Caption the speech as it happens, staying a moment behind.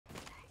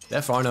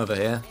They're fine over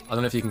here. I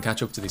don't know if you can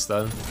catch up to this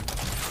though.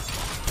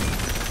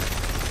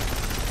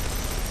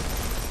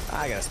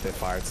 I got a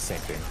Spitfire, it's the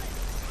same thing.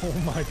 Oh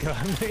my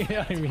god,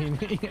 yeah, I mean,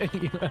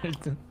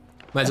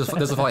 Mate,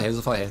 there's a fight here, there's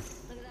a fight here.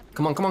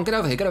 Come on, get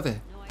over here, get over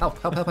here.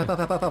 Help. I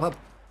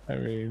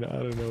mean, I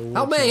don't know.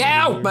 Help me,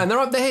 help, man,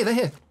 they're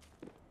here.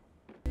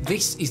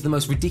 This is the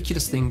most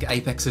ridiculous thing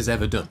Apex has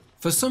ever done.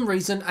 For some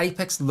reason,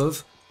 Apex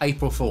love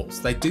April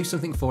Fools. They do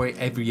something for it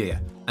every year.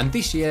 And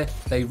this year,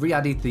 they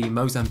re-added the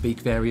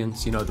Mozambique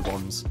variants, you know the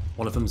ones.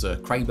 One of them's a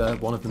Kraber,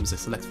 one of them's a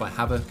Select by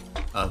Havoc,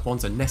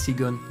 one's a Nessie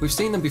gun. We've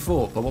seen them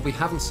before, but what we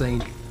haven't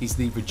seen is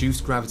the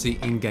reduced gravity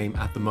in-game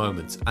at the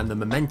moment, and the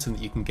momentum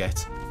that you can get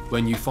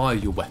when you fire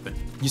your weapon.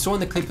 You saw in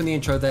the clip in the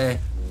intro there,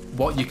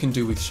 what you can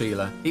do with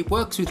Sheila. It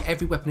works with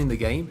every weapon in the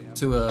game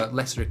to a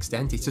lesser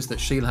extent. It's just that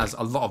Sheila has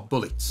a lot of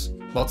bullets.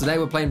 Well, today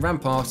we're playing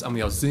Rampart and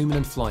we are zooming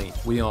and flying.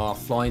 We are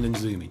flying and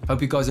zooming.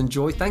 Hope you guys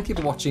enjoy. Thank you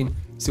for watching.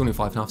 See you in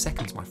 5.5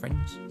 seconds, my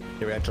friends.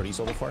 You ever had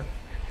chorizo before?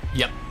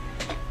 Yep.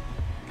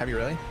 Have you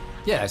really?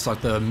 Yeah, it's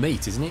like the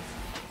meat, isn't it?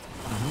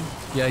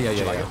 Mm-hmm. Yeah. Did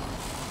you like it?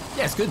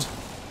 Yeah, it's good.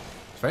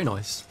 It's very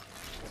nice.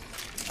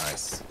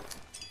 Nice.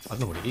 I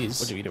don't know what it is.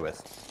 What'd you eat it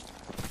with?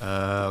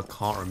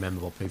 Can't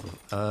remember what people.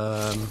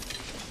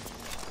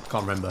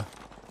 Can't remember.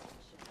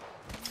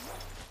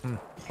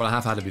 But I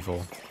have had it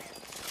before.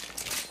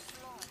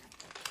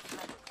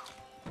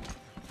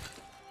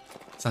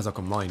 Sounds like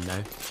I'm lying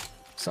now.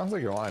 Sounds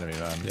like you're lying to me,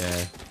 man.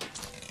 Yeah.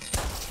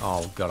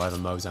 Oh god, I have a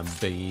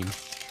Mozambique.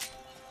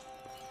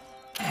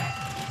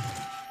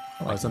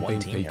 Mozambique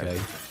PK.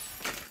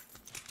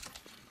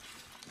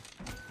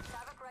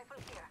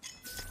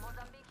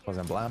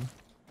 Mozambique.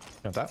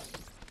 You want that?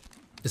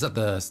 Is that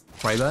the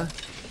Kraber?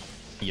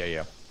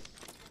 Yeah.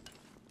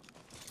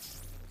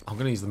 I'm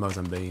gonna use the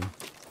Mozambique.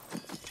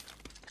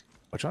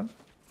 Which one?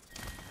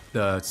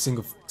 The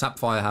single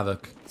fire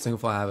havoc.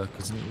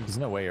 There's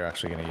no way you're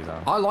actually gonna use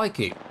that. I like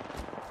it.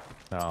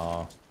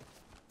 No.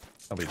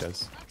 Nobody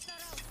does.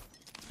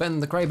 Better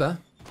than the Kraber.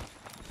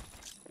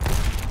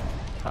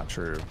 Not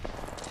true.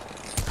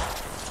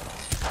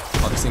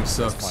 Oh, this thing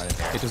sucks.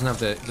 It doesn't have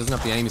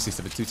the aim assist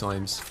of it 2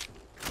 times.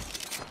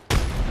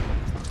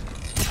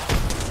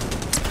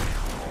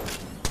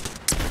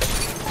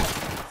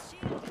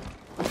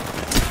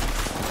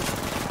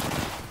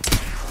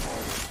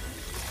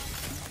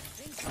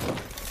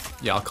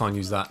 Yeah, I can't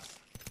use that.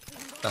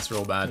 That's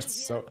real bad.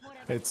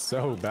 It's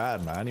so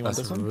bad, man. You want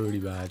this one? That's really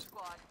bad.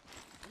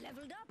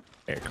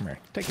 Here, come here.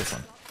 Take this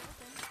one.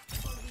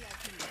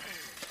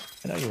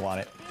 I know you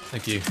want it.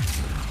 Thank you.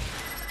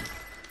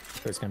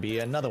 There's gonna be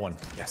another one.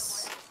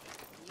 Yes.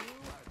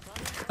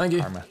 Thank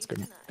you. Karma. It's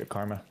good. Good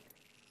karma.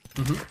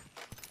 I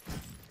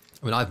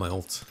mean, I have my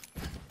ult.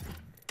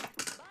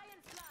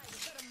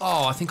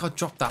 Oh, I think I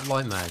dropped that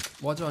light mag.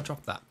 Why did I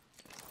drop that?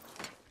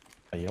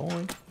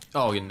 Ayoy.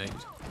 Oh, you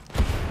named.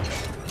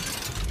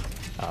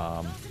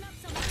 I'm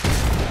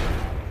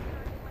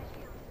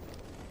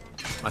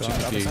actually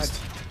confused.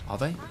 Are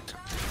they?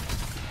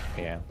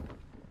 Yeah.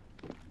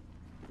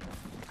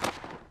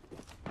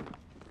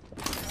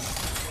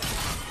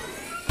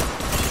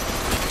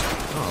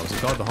 Oh, there's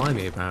a guy behind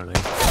me apparently.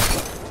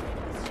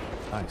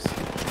 Nice.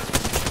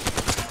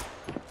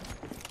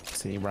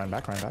 See, run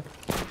back.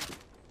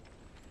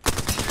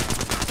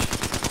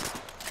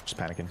 Just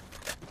panicking.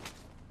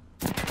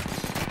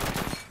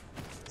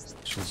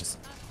 She was just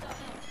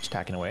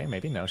tacking away,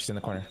 maybe? No, she's in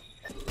the corner.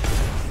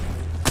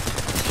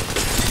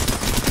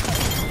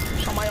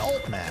 Oh, my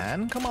ult,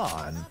 man. Come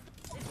on.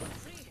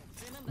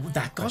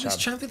 That guy was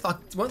champion. Like,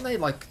 weren't they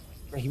like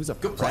he was a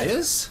good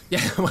players? Yeah,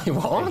 wait, what?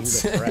 Yeah, he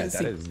was a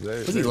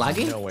pred. Was he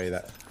lagging? No way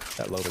that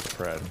load was a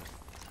pred.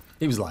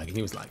 He was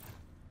lagging.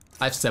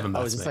 I have 7 Oh,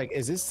 maps, is this like,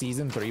 is this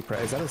season 3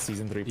 pred? Is that a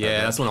season 3 pred?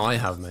 Yeah, that's one I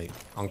have, mate,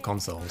 on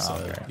console. So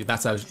okay.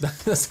 that's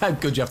how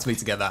good you have to be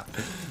to get that.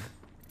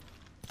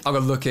 I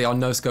got lucky. I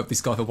no scoped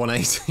this guy for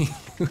 180.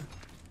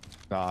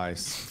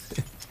 Nice.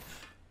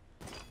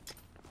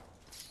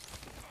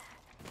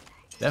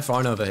 They're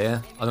fine over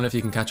here. I don't know if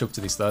you can catch up to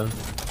this though.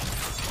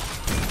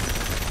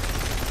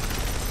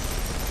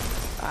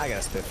 I got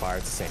a Spitfire.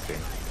 It's the same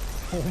thing.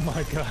 oh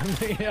my god,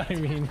 yeah, I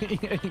mean,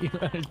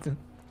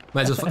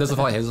 Mate, there's a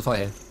fight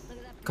here.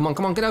 Come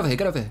on, get over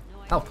here.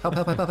 Help. I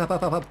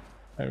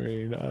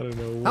mean, I don't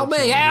know. Help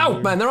me,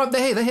 help, man,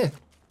 they're here.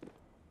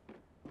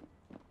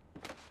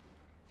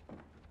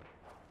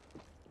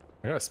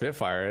 I got a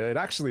Spitfire. It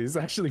actually is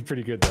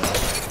pretty good though.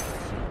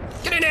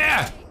 Get in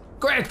here!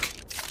 Quick!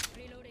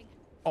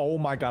 Oh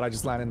my god, I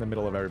just landed in the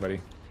middle of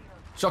everybody.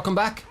 Shot, come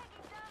back.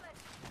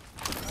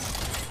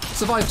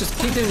 Survive, just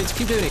keep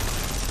doing it.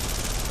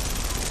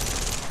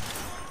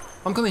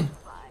 I'm coming.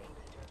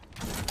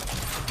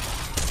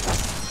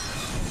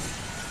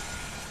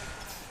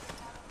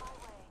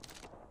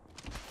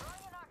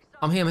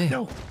 I'm here.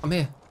 No. I'm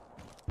here.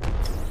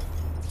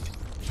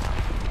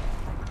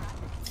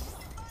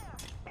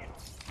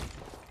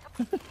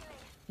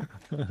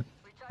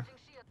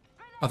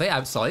 Are they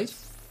outside?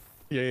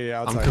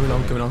 Yeah, outside. I'm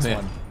coming on here.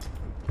 One.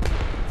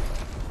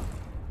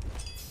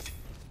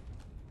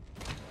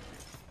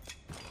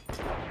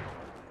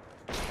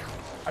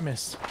 I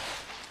missed.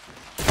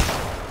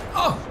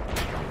 Oh!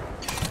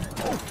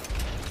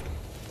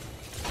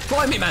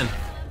 Fly me, man!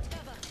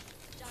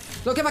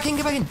 Look, get back in,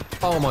 get back in!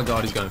 Oh my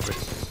god, he's going for it.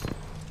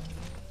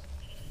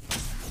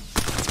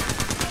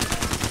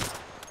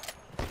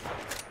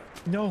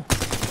 No.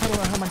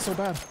 How am I so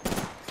bad?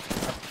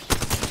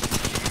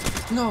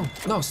 No,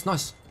 no, it's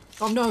nice.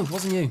 Oh no, it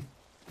wasn't you.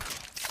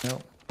 No.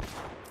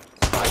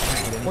 I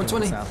can't get anything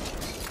 120. now.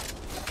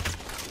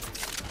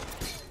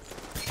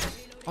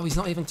 Oh, he's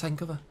not even taking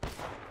cover.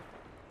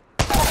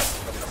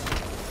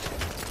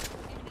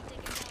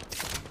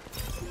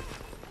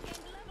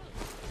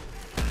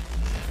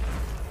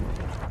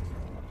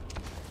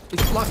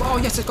 It's life. Oh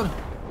yes, it's gone.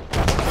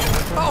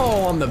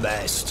 Oh, I'm the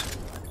best.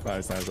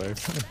 Nice.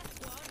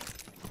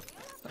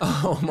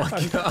 Oh my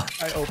god.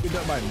 I opened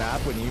up my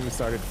map when you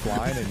started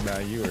flying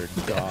and you were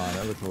gone.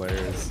 That looked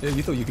hilarious. Yeah,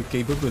 you thought you could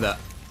keep up with that.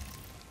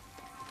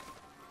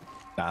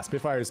 Nah,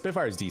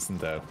 Spitfire's decent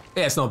though.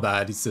 Yeah, it's not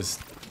bad. It's just.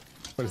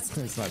 But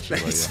it's not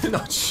shit. It's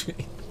not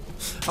shit.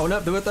 Oh no,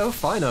 they were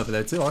fine over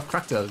there too. I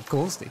cracked a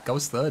call stick. I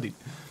was 30.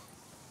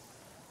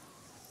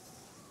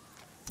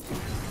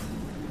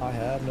 I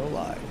have no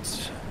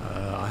lights.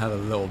 I have a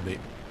little bit.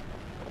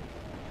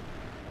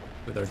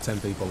 But there are 10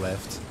 people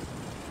left.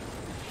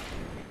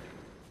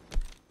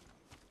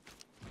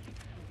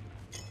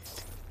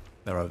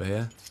 They're over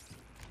here.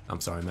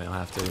 I'm sorry, mate. I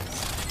have to.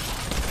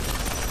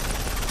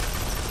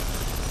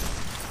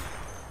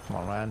 Come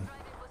on, man.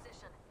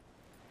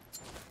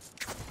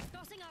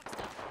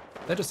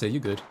 They're just here. You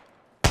good?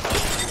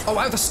 Oh,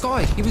 out of the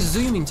sky. He was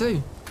zooming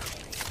too.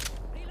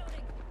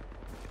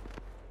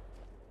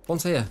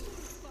 One's here.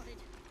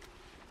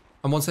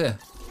 And one's here.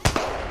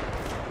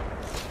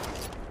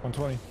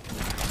 120.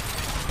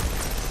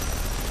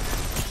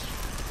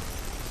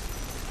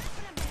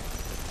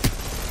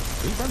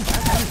 Did he run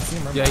back? I didn't see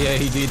him run Yeah, back. yeah,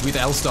 he did with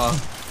L-Star.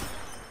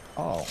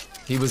 Oh.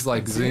 He was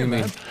like see him,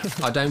 zooming. man.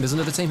 I don't. There's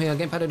another team here. I'm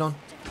getting patted on.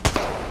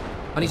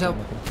 I need help.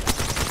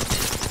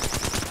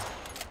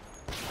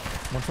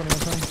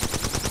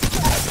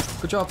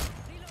 120. Good job.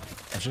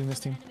 I'm shooting this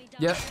team.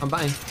 Yeah, I'm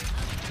batting.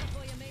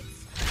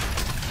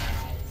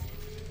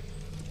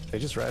 They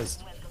just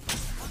rezzed.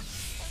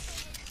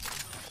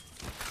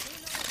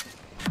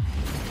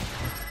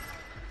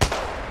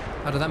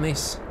 How did that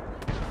miss? I'm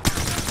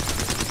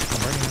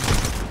burning him.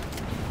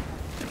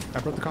 I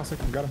broke the caustic.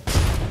 Got him.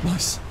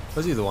 Nice.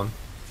 Where's the other one?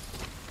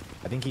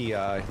 I think he,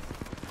 Oh.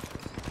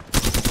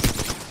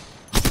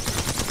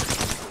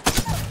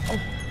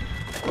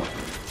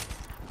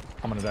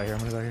 I'm gonna die here. I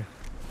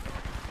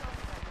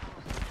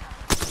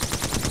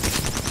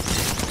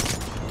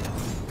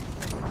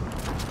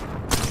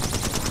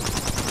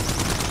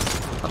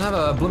don't have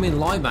a blooming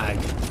light mag.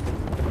 Oh,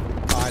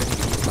 I didn't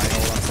use my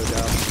ult. I'm so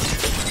down.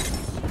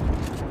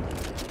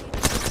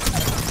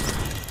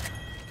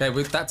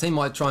 Okay, that team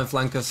might try and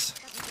flank us.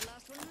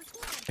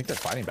 I think they're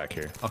fighting back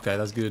here. Okay,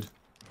 that's good.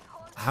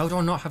 How do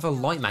I not have a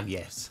light mag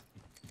yet?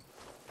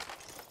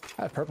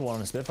 I have purple on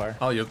the Spitfire.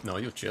 Oh, you're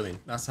chilling.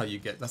 That's how you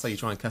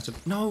try and catch it.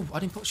 No, I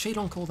didn't put shield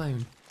on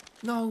cooldown.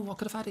 No, I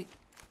could have had it.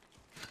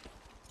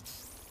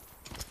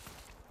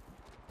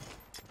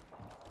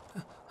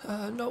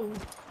 No.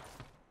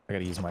 I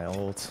gotta use my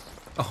ult.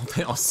 Oh,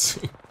 they are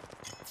soon.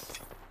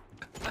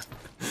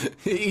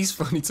 He's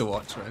funny to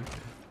watch, man.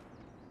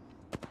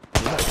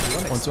 Yeah, you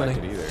don't expect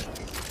 120. it either.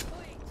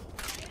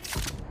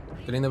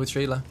 Get in there with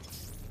Sheila.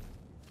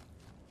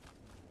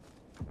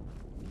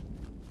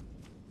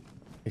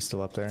 He's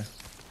still up there.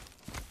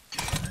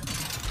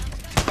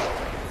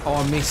 Oh,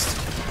 I missed.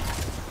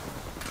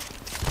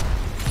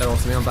 They're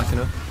off to me. I'm backing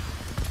up.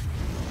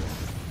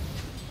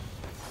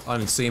 I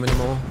don't even see him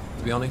anymore,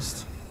 to be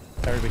honest.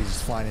 Everybody's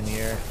just flying in the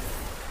air.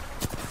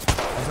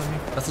 One's on me.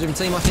 That's a different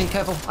team, I think.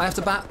 Careful. I have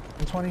to bat.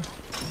 120.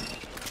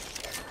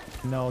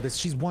 No,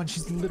 she's one.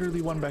 She's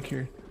literally one back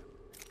here.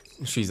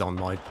 She's on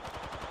my...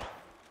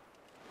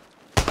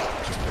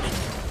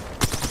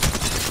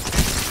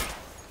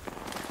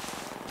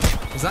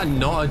 Is that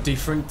not a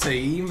different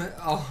team?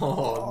 Oh,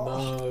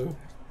 no.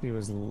 He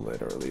was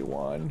literally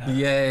one.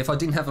 Yeah, if I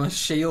didn't have my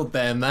shield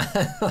there, man.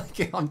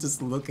 Like, I'm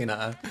just looking at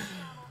her.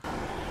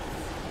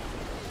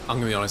 I'm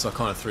gonna be honest, I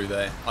kind of threw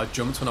there. I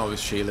jumped when I was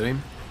shielding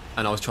him,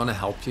 and I was trying to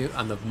help you,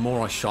 and the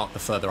more I shot, the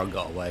further I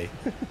got away.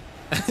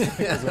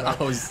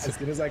 As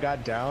soon as I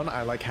got down,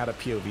 I like had a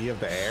POV of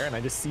the air, and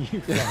I just see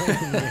you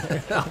flying in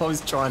the air. I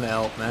was trying to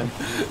help, man.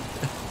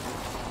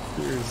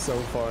 You're so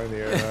far in the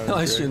air. Man.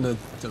 I shouldn't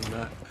have done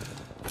that.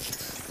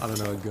 I don't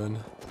know a gun.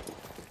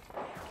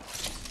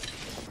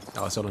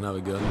 Oh, I still don't have a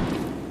gun.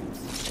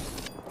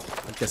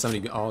 I guess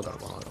somebody... Oh, I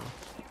got one. I got one.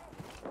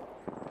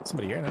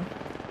 Somebody here now.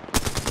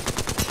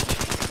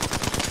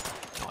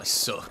 Oh, I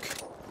suck.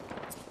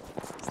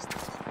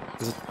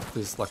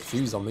 There's like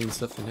fuse on me and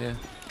stuff in here.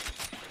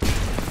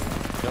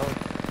 Go.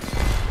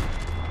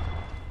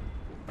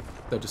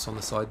 They're just on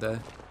the side there.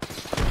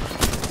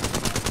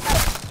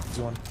 There's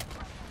one.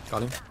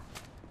 Got him.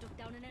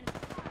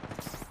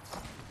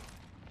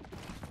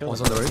 Kill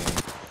One's him. on the roof.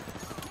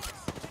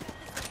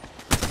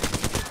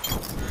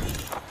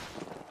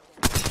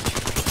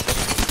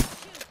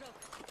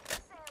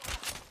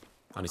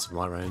 I need some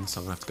light rounds,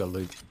 so I'm gonna have to go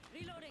loot.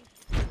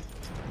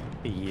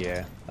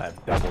 Yeah, I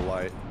have double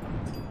light.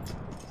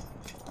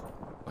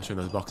 I should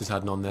have those boxes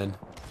had none then.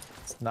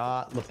 It's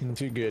not looking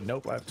too good.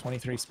 Nope, I have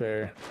 23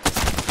 spare.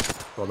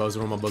 Well, those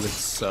are all my bullets,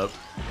 so...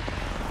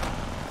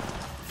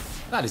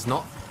 That is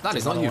not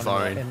you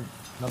firing.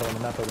 Another one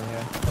in that building,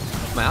 yeah.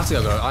 Man, I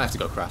have to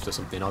go craft or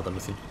something, I've got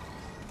nothing.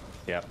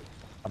 Yep,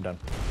 I'm done.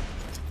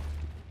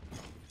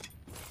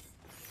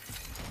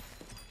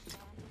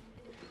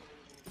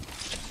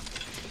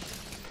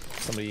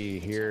 Somebody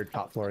here,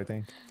 top floor, I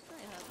think.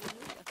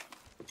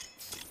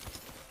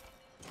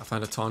 I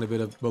found a tiny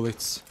bit of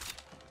bullets.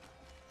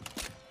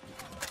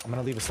 I'm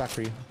gonna leave a stack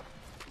for you.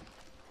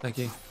 Thank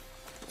you.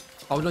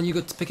 Oh no, you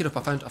got to pick it up.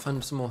 I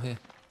found some more here.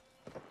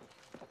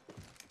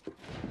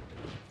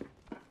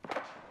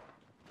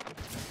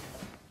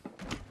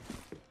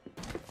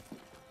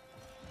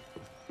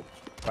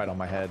 Right on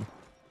my head.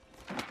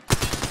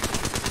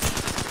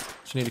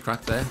 Just need a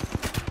crack there.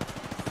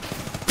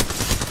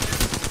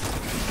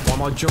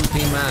 Why am I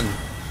jumping, man?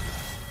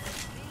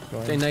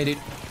 Getting naded.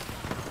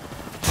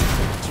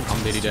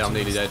 I'm nearly dead, I'm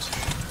nearly dead.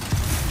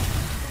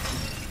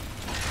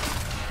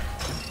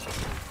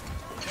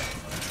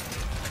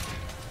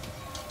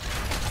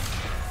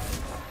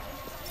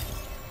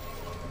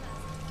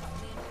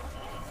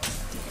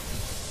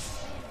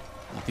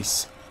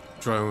 This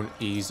drone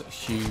is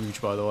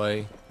huge, by the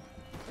way.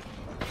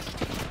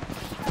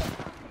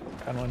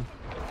 Got one.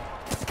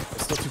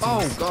 There's still 2 teams.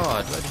 Oh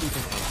god, where did he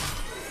come from?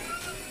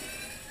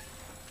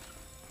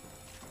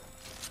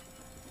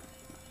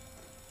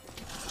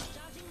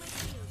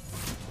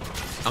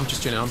 I'm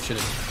just chilling, I'm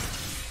chilling.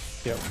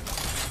 Yep.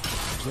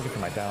 Just looking for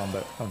my down,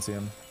 but I don't see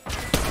him.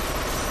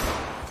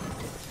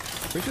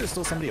 Pretty sure there's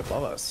still somebody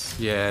above us.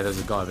 Yeah, there's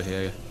a guy over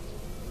here.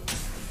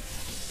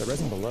 They're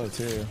resing below,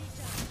 too.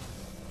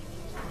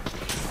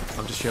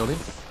 I'm just shielding.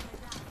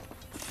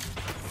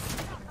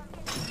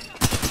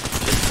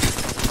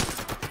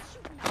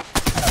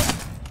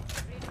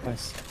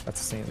 Nice.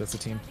 That's a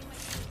team.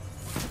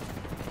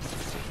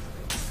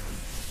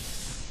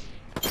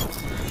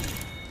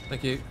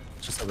 Thank you.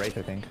 It's just a wraith,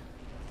 I think.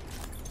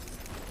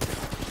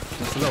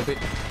 Just a little bit.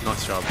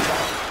 Nice job.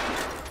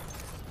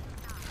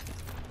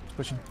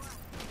 Pushing.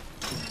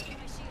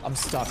 I'm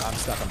stuck. I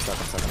can't move.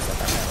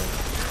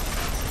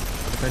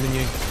 Defending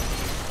you.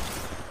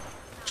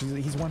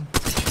 He's one.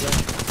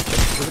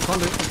 With the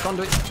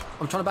conduit.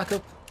 I'm trying to back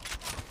up.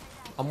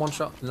 I'm one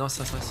shot. Nice.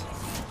 I'm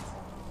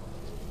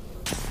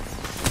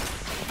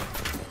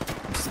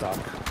stuck.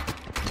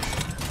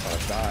 I'll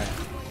die.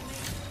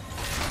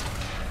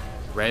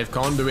 Rave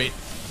conduit.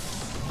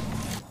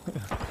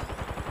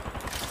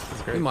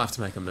 That's We great. might have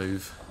to make a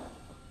move.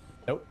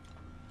 Nope.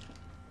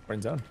 We're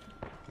in zone.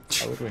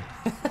 How would we?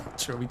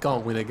 Sure, we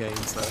can't win a game,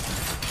 so.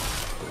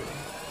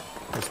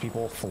 There's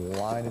people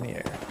flying in the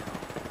air.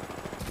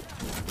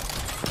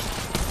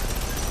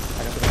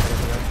 I got the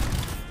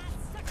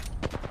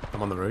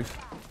I'm on the roof.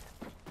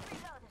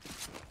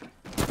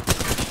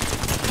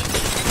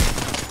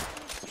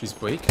 She's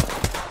weak.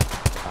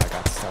 I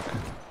got stuck.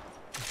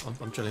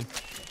 I'm chilling.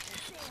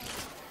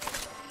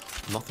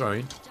 I'm not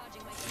throwing.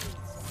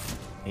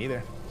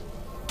 Either.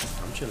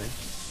 I'm chilling.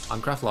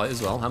 I'm craft light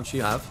as well. How much do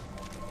you have?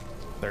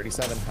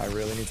 37. I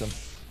really need some.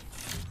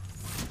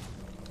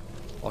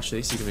 Watch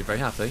this. You're gonna be very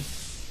happy.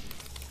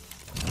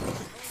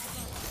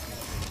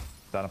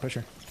 Down a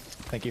pusher.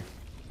 Thank you.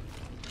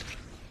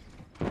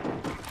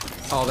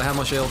 Oh, they have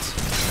my shields.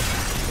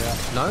 Yeah.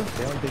 No?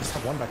 They just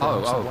have one back there. Oh,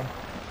 They just have oh. one.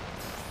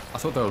 I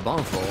thought they were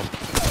bomb floor.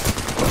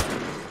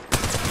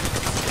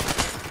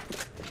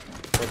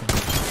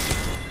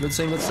 Good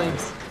scene, good scene.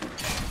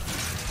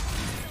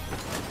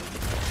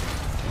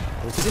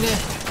 He's in here.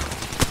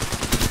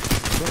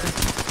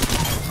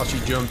 Oh, she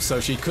jumped, so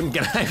she couldn't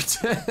get out.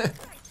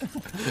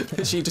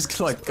 She just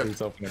like got...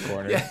 He's open the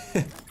corner. Yeah.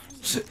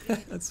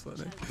 That's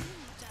funny.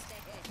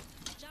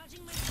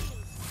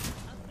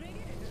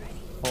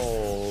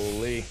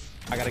 Holy.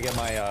 I gotta get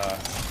my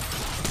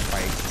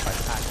my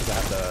pack because I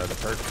have the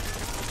perk.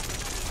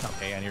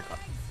 Okay, and you're gone.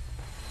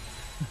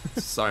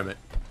 Sorry, mate.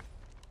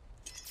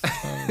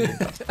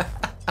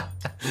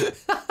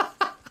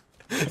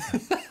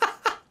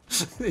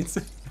 It's...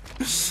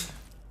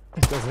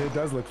 It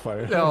does look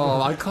fire.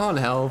 Oh, I can't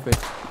help it.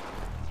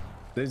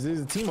 There's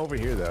a team over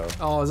here though.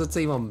 Oh, there's a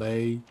team on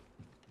me.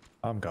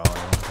 I'm going. I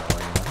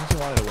just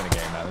wanted to win a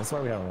game, man. That's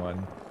why we haven't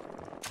won.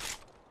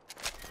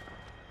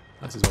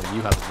 This is what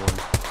you haven't won.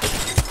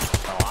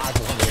 Oh, I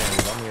just won the game.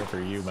 I'm here for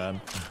you,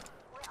 man.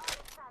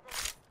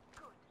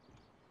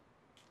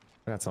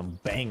 I got some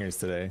bangers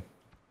today.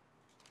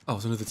 Oh,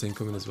 there's another team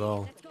coming as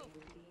well.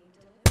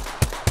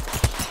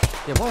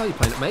 Yeah, why are you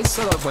playing it, mate?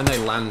 So like when they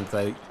land,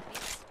 they...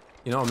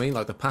 You know what I mean?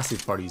 Like the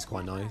passive party is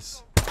quite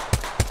nice.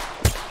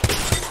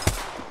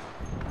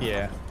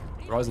 Yeah.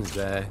 Horizon's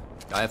there.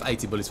 I have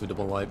 80 bullets with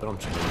double light, but I'm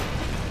chilling.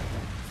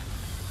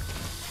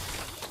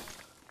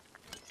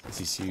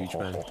 This is huge,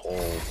 man.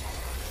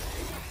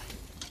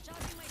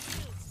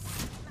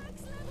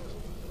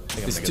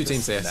 There's There's 2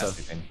 teams there, so...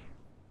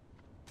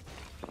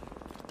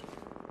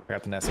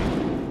 got the Nessie.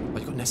 Oh,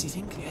 you got Nessie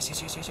thing? Yes.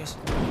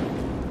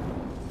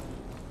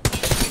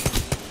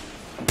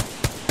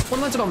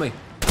 One landed on me.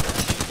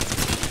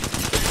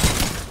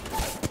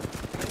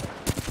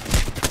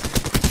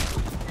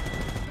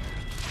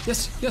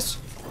 Yes.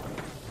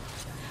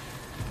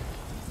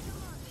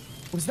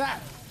 What's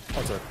that? Oh,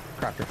 it's a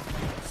crafter.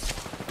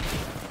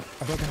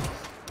 I broke him.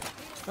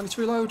 I need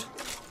to reload.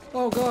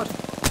 Oh god.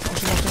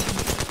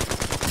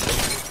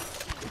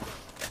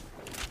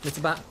 It's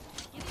a bat.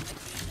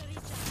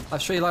 I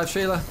have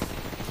Sheila.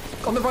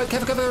 On the right,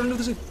 cover,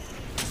 another zoo.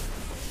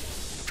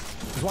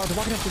 He's walking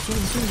up, he's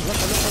shooting.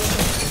 Left.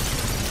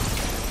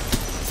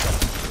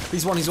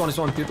 He's one. The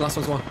last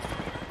one's one.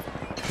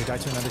 He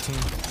died to another team.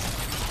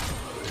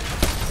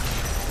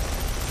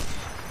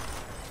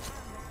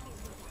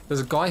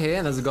 There's a guy here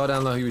and there's a guy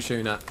down there who he was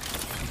shooting at.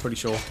 I'm pretty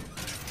sure.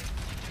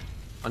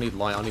 I need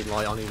light.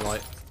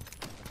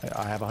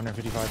 I have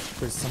 155.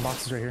 There's some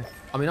boxes right here.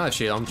 I mean, I have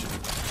shield.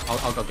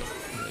 I'll go get it.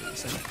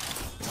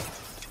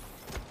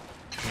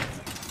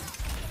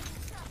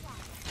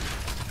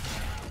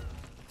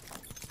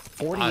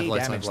 48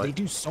 damage. They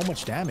do so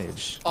much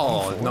damage.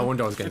 Oh, no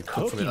wonder I was getting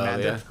cooked from it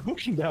earlier. They're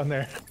cooking down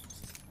there.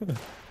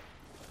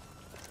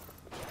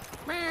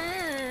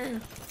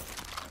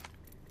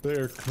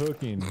 They're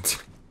cooking.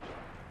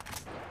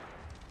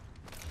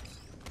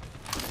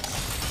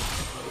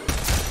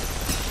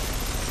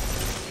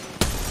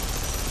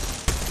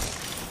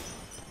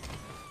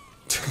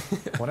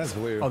 One has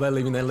blue. Oh, they're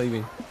leaving.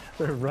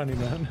 They're running,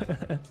 man.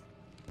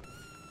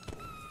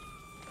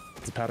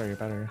 It's a powder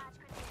here.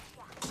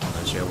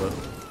 And shield up.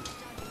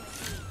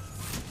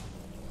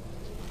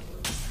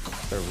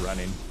 They're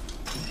running.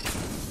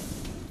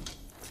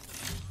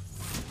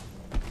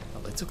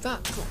 Oh, they took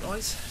that. Cool,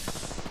 guys.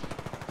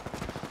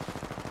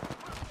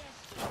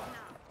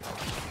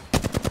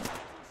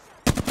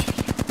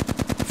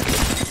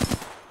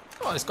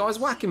 Oh, this guy's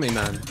whacking me,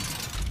 man.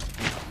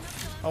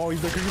 Oh,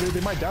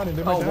 they might down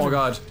him. Oh my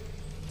god.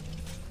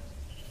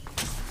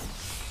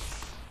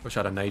 Wish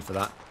I had a nade for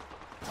that.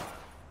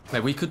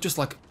 Mate, we could just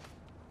like...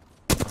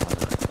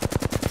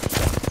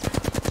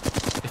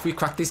 If we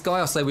crack this guy,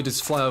 I'll say we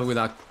just fly over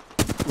without...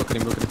 Look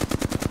at him.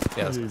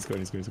 Yeah, He's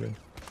good.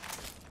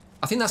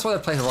 I think that's why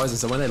they play Horizon,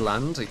 so when they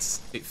land, it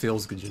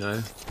feels good, you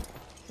know?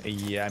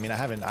 Yeah, I mean, I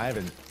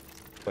haven't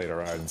played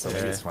Horizon, so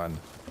maybe it's fun.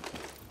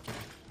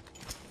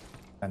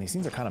 And these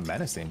things are kind of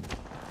menacing.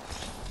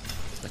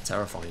 They're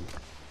terrifying.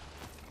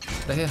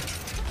 They're here.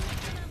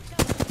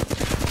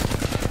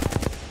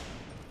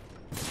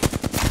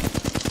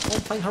 Oh,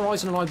 playing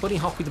Horizon and I bunny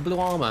hop with the blue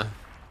armor.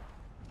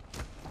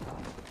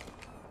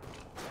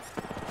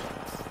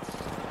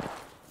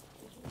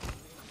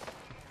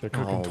 They're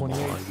cooking 28.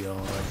 Oh my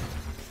god.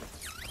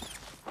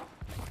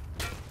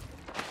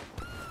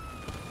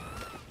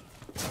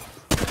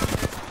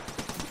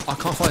 I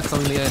can't fire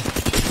clone in the air.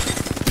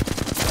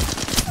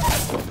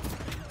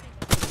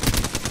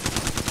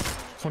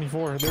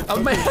 24. They're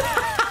Oh man!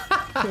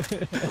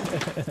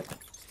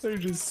 They're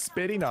just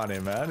spitting on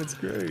him, man. It's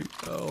great.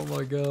 Oh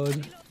my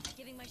god.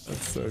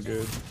 That's so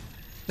good.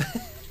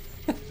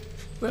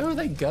 Where are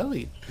they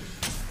going?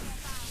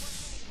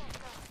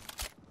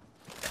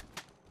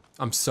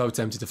 I'm so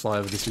tempted to fly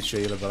over this with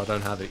Sheila, but I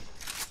don't have it.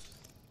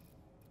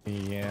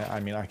 Yeah, I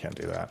mean, I can't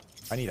do that.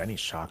 I need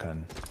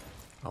shotgun.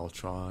 I'll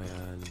try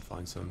and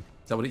find some.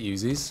 Is that what it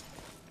uses?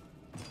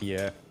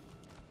 Yeah.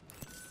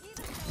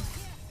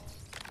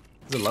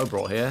 There's a low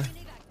brought here.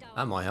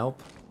 That might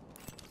help.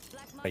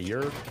 A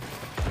year.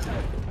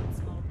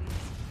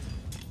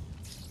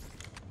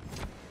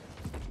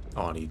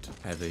 Oh, I need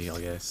heavy,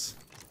 I guess.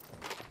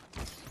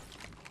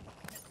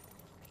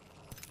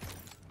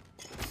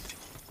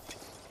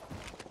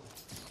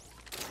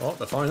 Oh,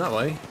 they're firing that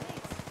way.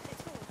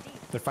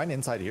 They're fighting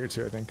inside here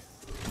too, I think.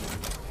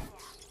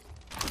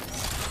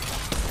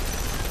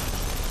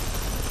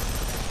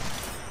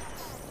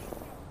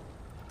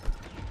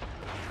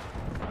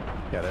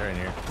 Yeah, they're in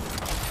here.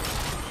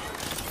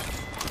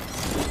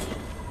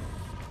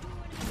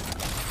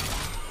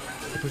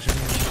 They're pushing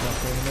me in the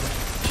middle.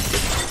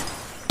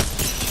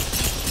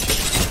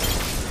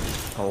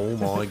 Oh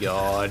my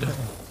god.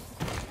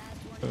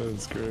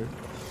 That's great.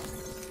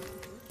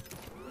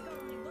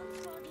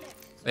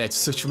 Yeah, it's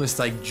such a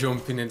mistake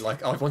jumping in.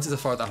 Like, I wanted to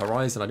fire at the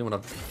horizon. I didn't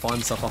want to find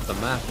myself off the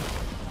map.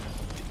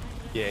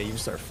 Yeah, you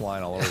just start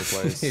flying all over the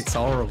place. It's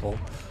horrible.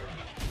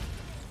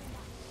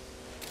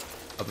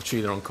 Oh, the tree,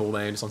 they're on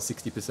cooldown. It's on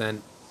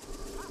 60%.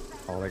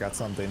 Oh, they got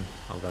something.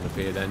 I'm going to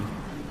be then.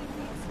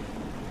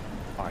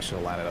 Oh, I should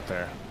have landed up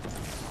there.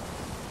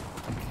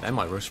 They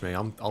might rush me.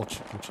 I'll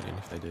chill in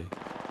if they do.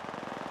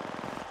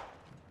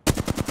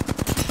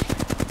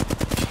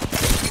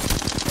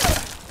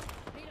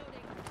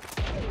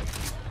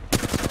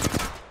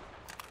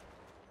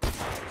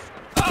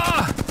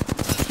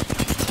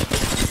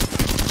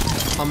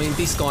 I mean,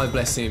 this guy,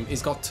 bless him,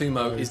 he's got two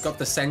mo. He's got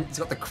the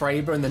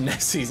Kraber and the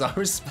Nessies. I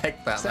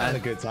respect that, He's man.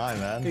 having a good time,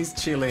 man. He's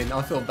chilling.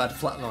 I feel bad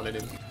flatlining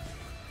him.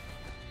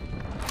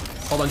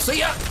 Hold on, see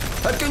ya!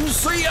 I can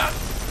see ya!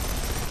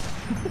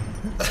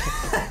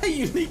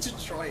 You need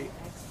to try it.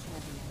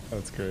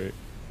 That's great.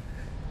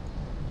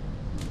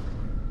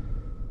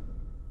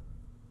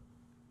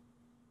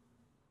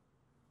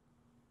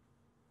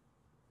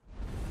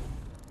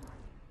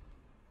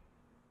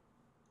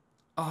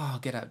 Oh,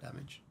 get out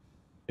damage.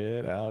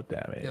 Get out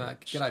damage.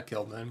 Get out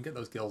kill, man. Get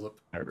those kills up.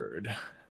 Nerd.